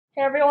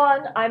Hey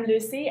everyone, I'm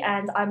Lucy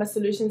and I'm a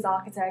solutions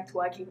architect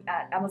working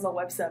at Amazon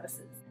Web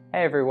Services.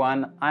 Hey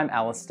everyone, I'm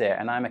Alistair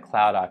and I'm a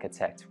cloud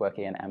architect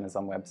working in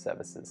Amazon Web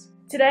Services.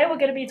 Today we're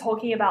going to be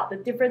talking about the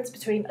difference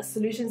between a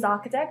solutions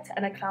architect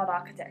and a cloud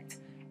architect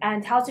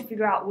and how to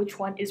figure out which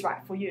one is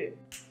right for you.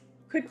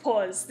 Quick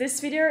pause, this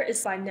video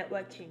is by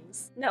Network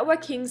Kings.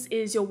 Network Kings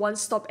is your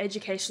one-stop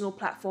educational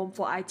platform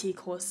for IT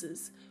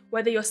courses.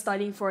 Whether you're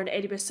studying for an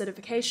AWS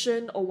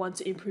certification or want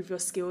to improve your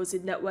skills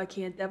in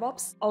networking and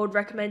DevOps, I would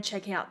recommend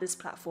checking out this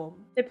platform.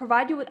 They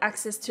provide you with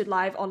access to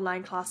live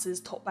online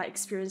classes taught by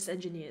experienced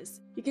engineers.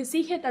 You can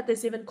see here that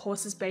there's even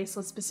courses based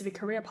on specific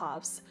career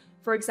paths.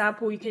 For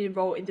example, you can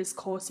enroll in this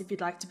course if you'd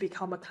like to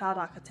become a cloud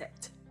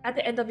architect. At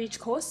the end of each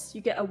course,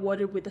 you get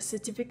awarded with a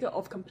certificate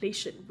of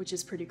completion, which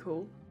is pretty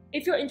cool.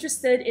 If you're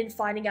interested in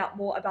finding out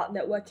more about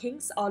Network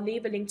Kings, I'll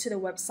leave a link to the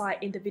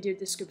website in the video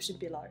description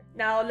below.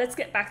 Now let's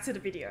get back to the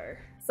video.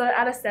 So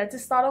Alistair, to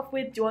start off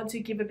with, do you want to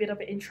give a bit of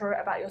an intro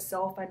about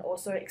yourself and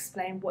also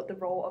explain what the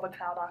role of a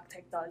cloud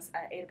architect does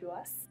at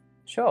AWS?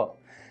 Sure.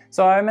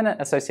 So I'm an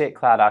associate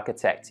cloud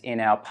architect in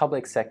our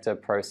public sector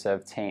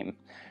ProServe team.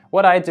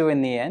 What I do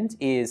in the end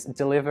is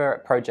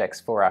deliver projects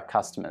for our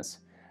customers.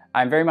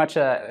 I'm very much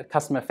a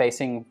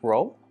customer-facing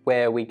role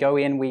where we go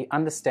in, we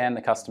understand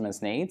the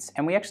customer's needs,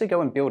 and we actually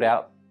go and build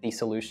out these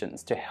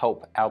solutions to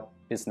help our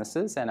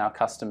businesses and our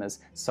customers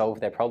solve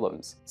their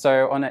problems.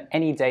 So on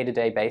any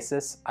day-to-day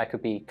basis, I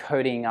could be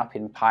coding up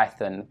in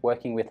Python,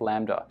 working with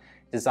Lambda,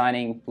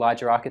 designing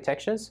larger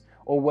architectures,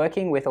 or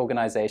working with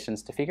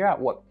organizations to figure out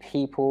what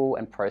people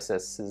and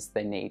processes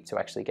they need to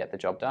actually get the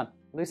job done.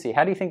 Lucy,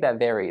 how do you think that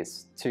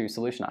varies to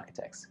solution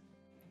architects?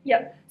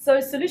 Yep,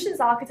 so solutions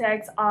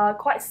architects are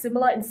quite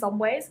similar in some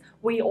ways.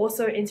 We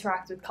also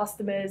interact with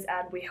customers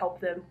and we help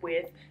them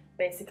with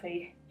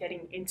basically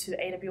getting into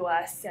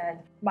AWS and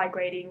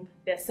migrating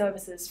their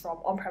services from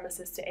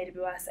on-premises to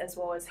AWS, as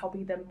well as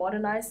helping them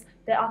modernize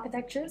their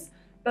architectures.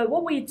 But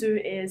what we do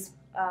is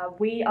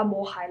we are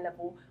more high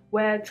level.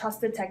 We're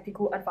trusted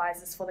technical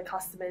advisors for the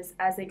customers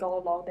as they go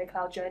along their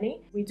cloud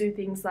journey. We do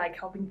things like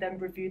helping them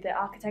review their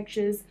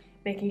architectures,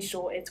 making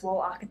sure it's well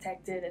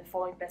architected and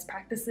following best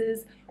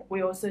practices.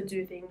 We also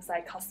do things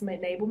like customer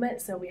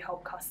enablement, so we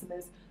help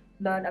customers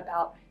learn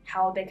about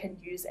how they can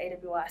use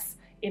AWS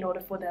in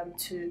order for them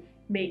to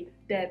meet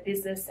their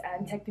business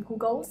and technical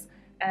goals.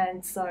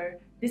 And so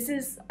this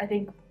is, I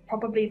think,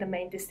 probably the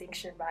main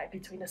distinction, right,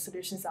 between a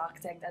solutions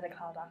architect and a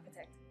cloud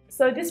architect.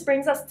 So this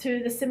brings us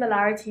to the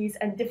similarities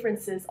and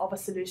differences of a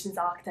solutions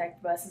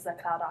architect versus a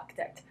cloud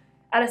architect.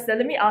 Alistair,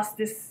 let me ask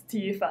this to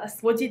you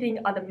first. What do you think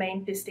are the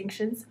main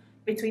distinctions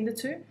between the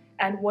two,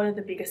 and what are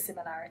the biggest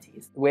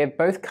similarities? We're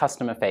both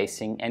customer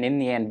facing, and in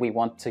the end we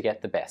want to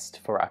get the best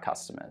for our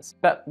customers.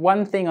 But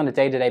one thing on a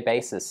day-to-day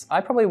basis, I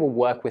probably will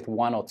work with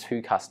one or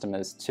two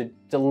customers to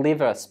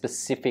deliver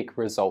specific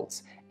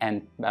results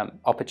and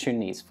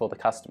opportunities for the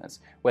customers,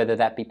 whether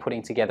that be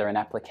putting together an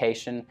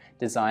application,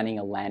 designing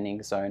a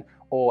landing zone,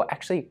 or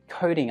actually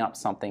coding up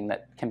something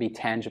that can be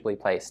tangibly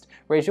placed.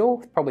 Whereas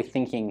you're probably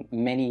thinking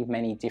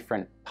many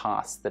different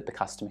paths that the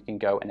customer can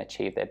go and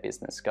achieve their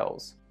business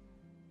goals.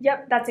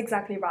 Yep, that's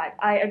exactly right.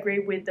 I agree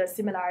with the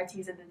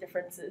similarities and the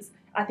differences.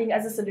 I think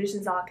as a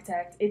solutions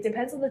architect, it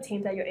depends on the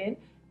team that you're in,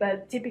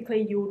 but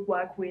typically you would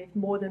work with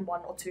more than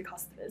one or two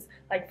customers.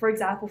 Like for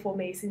example, for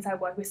me, since I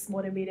work with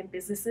small and medium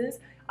businesses,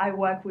 I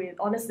work with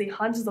honestly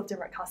hundreds of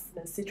different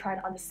customers to try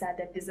and understand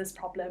their business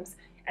problems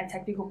and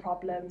technical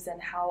problems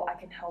and how I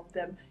can help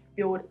them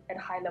build a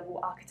high-level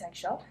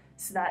architecture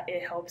so that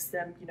it helps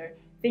them,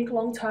 think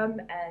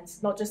long-term and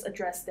not just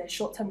address their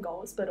short-term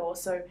goals, but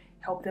also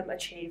help them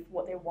achieve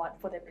what they want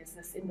for their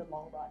business in the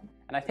long run.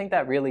 And I think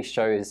that really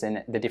shows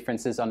in the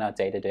differences on our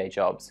day-to-day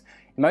jobs.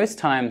 Most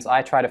times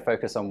I try to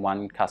focus on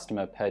one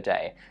customer per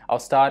day. I'll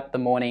start the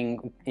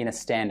morning in a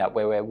stand-up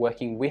where we're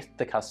working with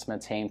the customer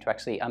team to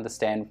actually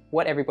understand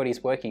what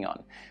everybody's working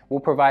on. We'll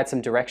provide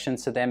some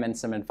directions to them and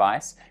some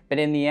advice, but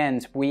in the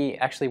end, we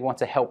actually want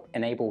to help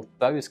enable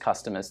those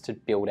customers to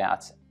build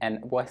out, and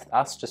with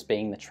us just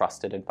being the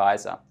trusted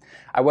advisor.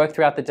 I work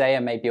throughout the day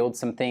and may build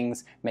some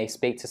things, may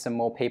speak to some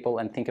more people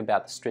and think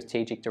about the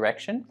strategic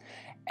direction.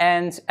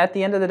 And at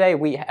the end of the day,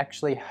 we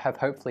actually have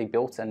hopefully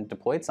built and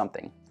deployed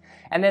something.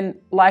 And then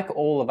like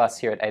all of us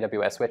here at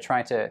AWS, we're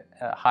trying to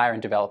hire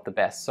and develop the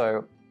best.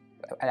 So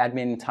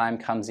admin time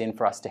comes in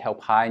for us to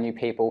help hire new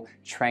people,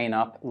 train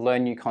up,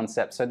 learn new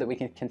concepts so that we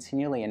can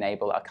continually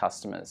enable our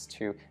customers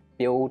to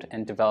build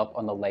and develop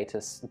on the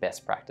latest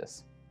best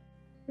practice.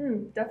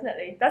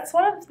 Definitely. That's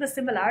one of the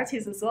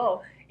similarities as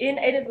well. In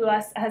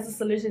AWS, as a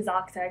solutions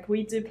architect,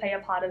 we do play a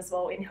part as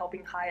well in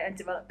helping hire and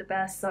develop the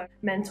best, so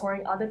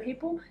mentoring other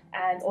people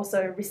and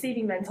also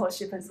receiving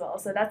mentorship as well.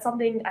 So that's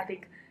something I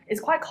think is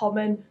quite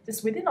common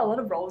just within a lot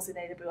of roles in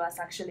AWS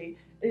actually.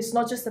 It's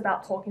not just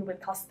about talking with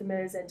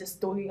customers and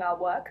just doing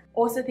our work,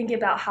 also thinking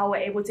about how we're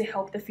able to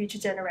help the future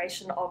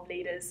generation of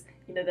leaders,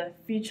 the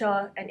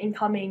future and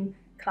incoming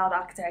cloud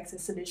architects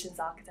and solutions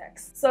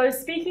architects. So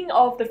speaking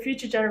of the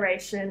future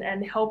generation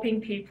and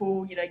helping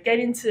people, get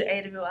into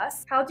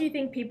AWS, how do you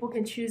think people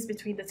can choose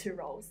between the two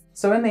roles?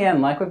 So in the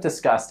end, like we've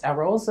discussed, our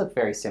roles are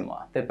very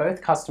similar. They're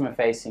both customer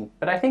facing,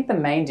 but I think the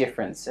main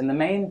difference and the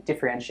main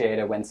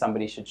differentiator when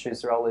somebody should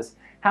choose a role is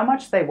how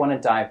much they want to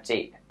dive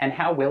deep and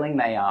how willing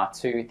they are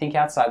to think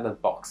outside the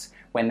box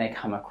when they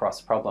come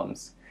across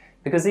problems.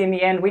 Because in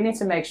the end, we need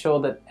to make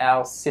sure that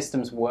our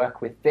systems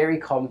work with very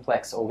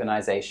complex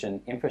organization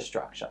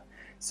infrastructure.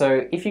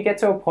 So if you get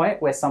to a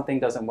point where something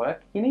doesn't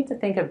work, you need to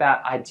think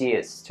about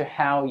ideas to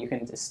how you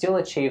can still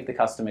achieve the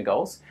customer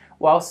goals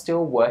while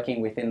still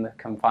working within the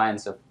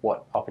confines of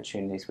what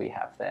opportunities we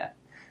have there.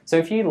 So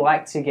if you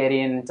like to get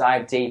in,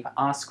 dive deep,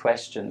 ask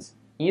questions,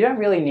 you don't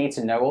really need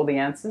to know all the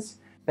answers,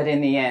 but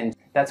in the end,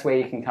 that's where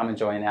you can come and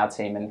join our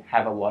team and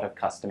have a lot of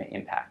customer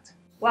impact.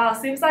 Wow,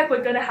 seems like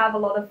we're going to have a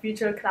lot of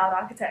future cloud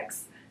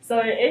architects.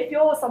 So if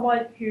you're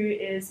someone who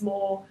is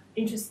more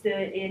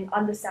interested in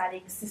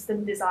understanding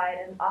system design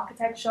and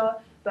architecture,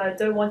 but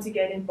don't want to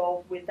get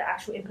involved with the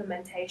actual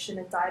implementation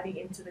and diving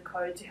into the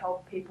code to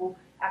help people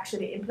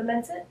actually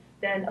implement it,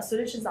 then a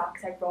solutions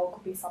architect role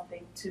could be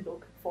something to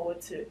look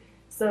forward to.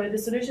 So the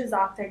solutions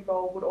architect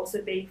role would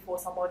also be for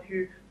someone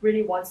who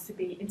really wants to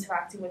be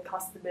interacting with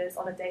customers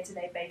on a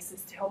day-to-day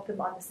basis to help them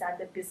understand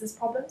their business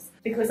problems.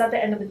 Because at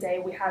the end of the day,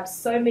 we have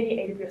so many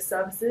AWS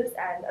services,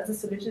 and as a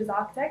solutions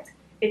architect,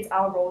 it's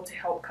our role to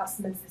help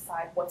customers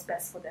decide what's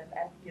best for them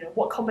and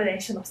what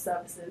combination of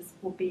services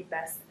will be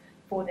best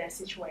for their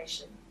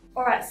situation.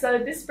 Alright, so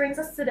this brings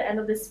us to the end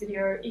of this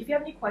video. If you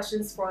have any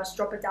questions for us,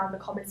 drop it down in the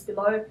comments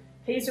below.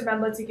 Please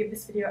remember to give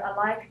this video a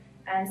like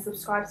and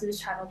subscribe to the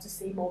channel to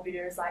see more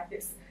videos like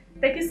this.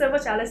 Thank you so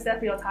much, Alistair,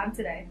 for your time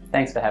today.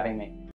 Thanks for having me.